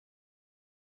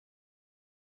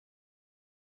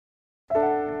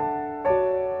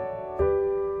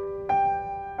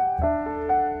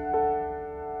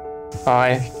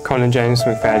I, Colin James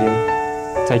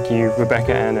McFadden, take you,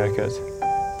 Rebecca Ann Urquhart,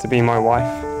 to be my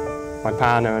wife, my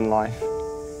partner in life,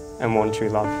 and one true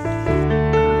love.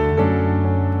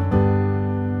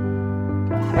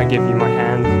 I give you my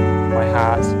hand, my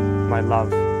heart, my love,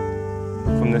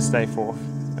 from this day forth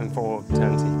and for all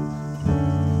eternity.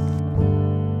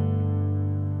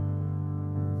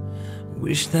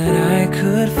 Wish that I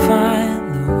could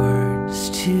find the words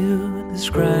to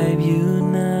describe you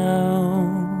now,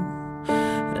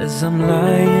 as I'm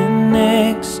lying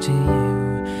next to you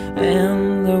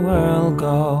and the world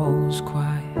goes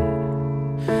quiet.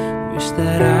 Wish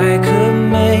that I could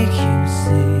make you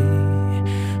see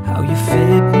how you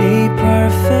fit me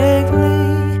perfectly,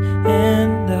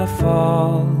 and I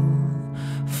fall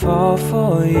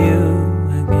for you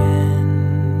again.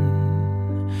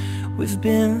 We've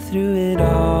been through it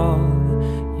all,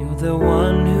 you're the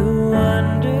one who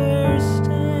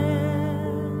understands.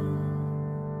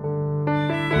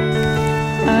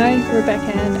 I,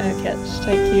 Rebacca Ann Urquhart,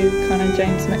 take you, Colin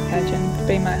James McFadden, to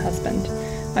be my husband,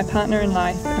 my partner in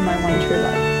life, and my one true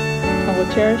love. I will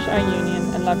cherish our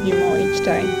union and love you more each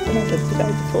day than I did the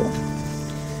day before.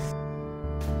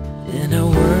 In a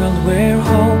world where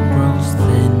hope grows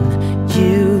thin,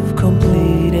 you've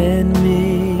completed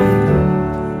me,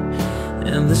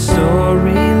 and the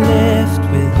story left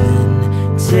within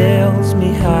tells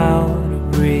me how to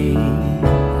breathe.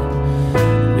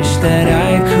 Wish that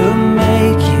I could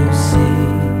make you see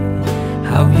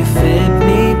how you fit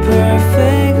me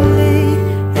perfectly,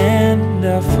 and I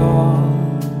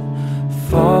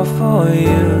fall for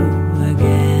you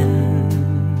again.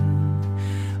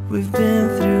 We've been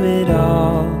through it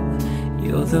all,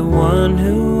 you're the one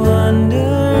who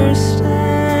understands.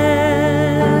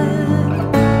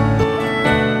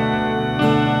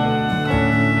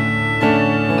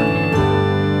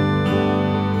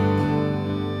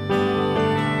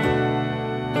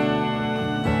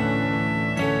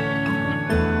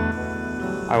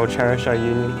 I will cherish our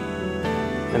union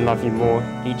and love you more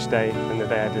each day than the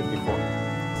day I did before.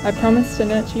 I promise to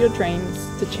nurture your dreams,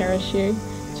 to cherish you,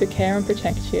 to care and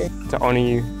protect you, to honour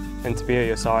you and to be at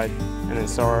your side, and in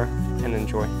sorrow and in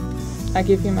joy. I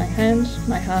give you my hand,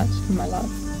 my heart, and my love,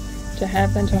 to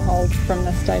have and to hold from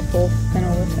this day forth and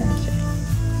all eternity.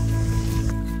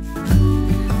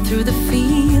 Through the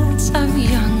fields of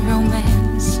young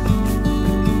romance,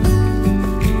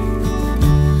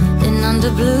 and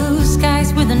under blue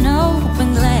skies with an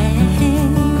open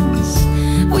glance,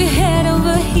 we head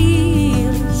over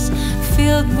heels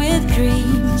filled with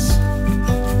dreams.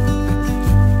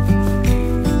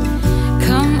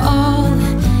 Come all,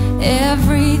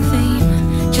 everything,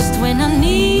 just when I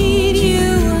need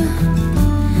you.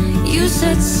 You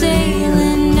set sail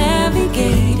and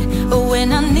navigate, but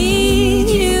when I need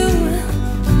you,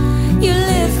 you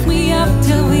lift me up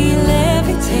till we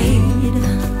levitate.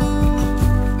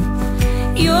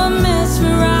 You're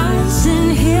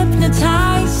mesmerizing,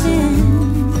 hypnotizing.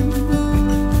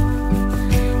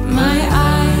 My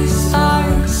eyes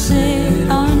are set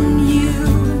on you.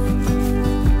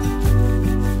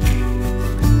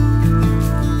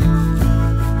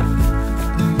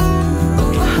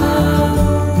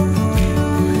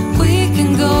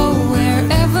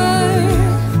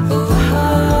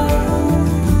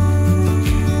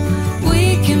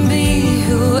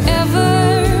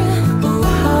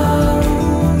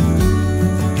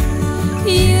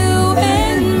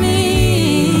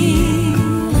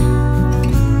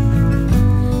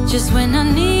 Just when I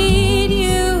need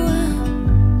you,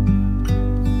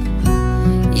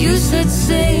 you set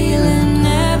sail and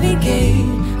navigate.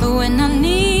 But when I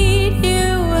need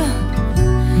you,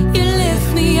 you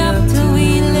lift me up till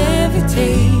we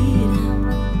levitate.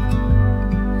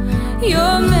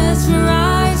 You're mesmerizing.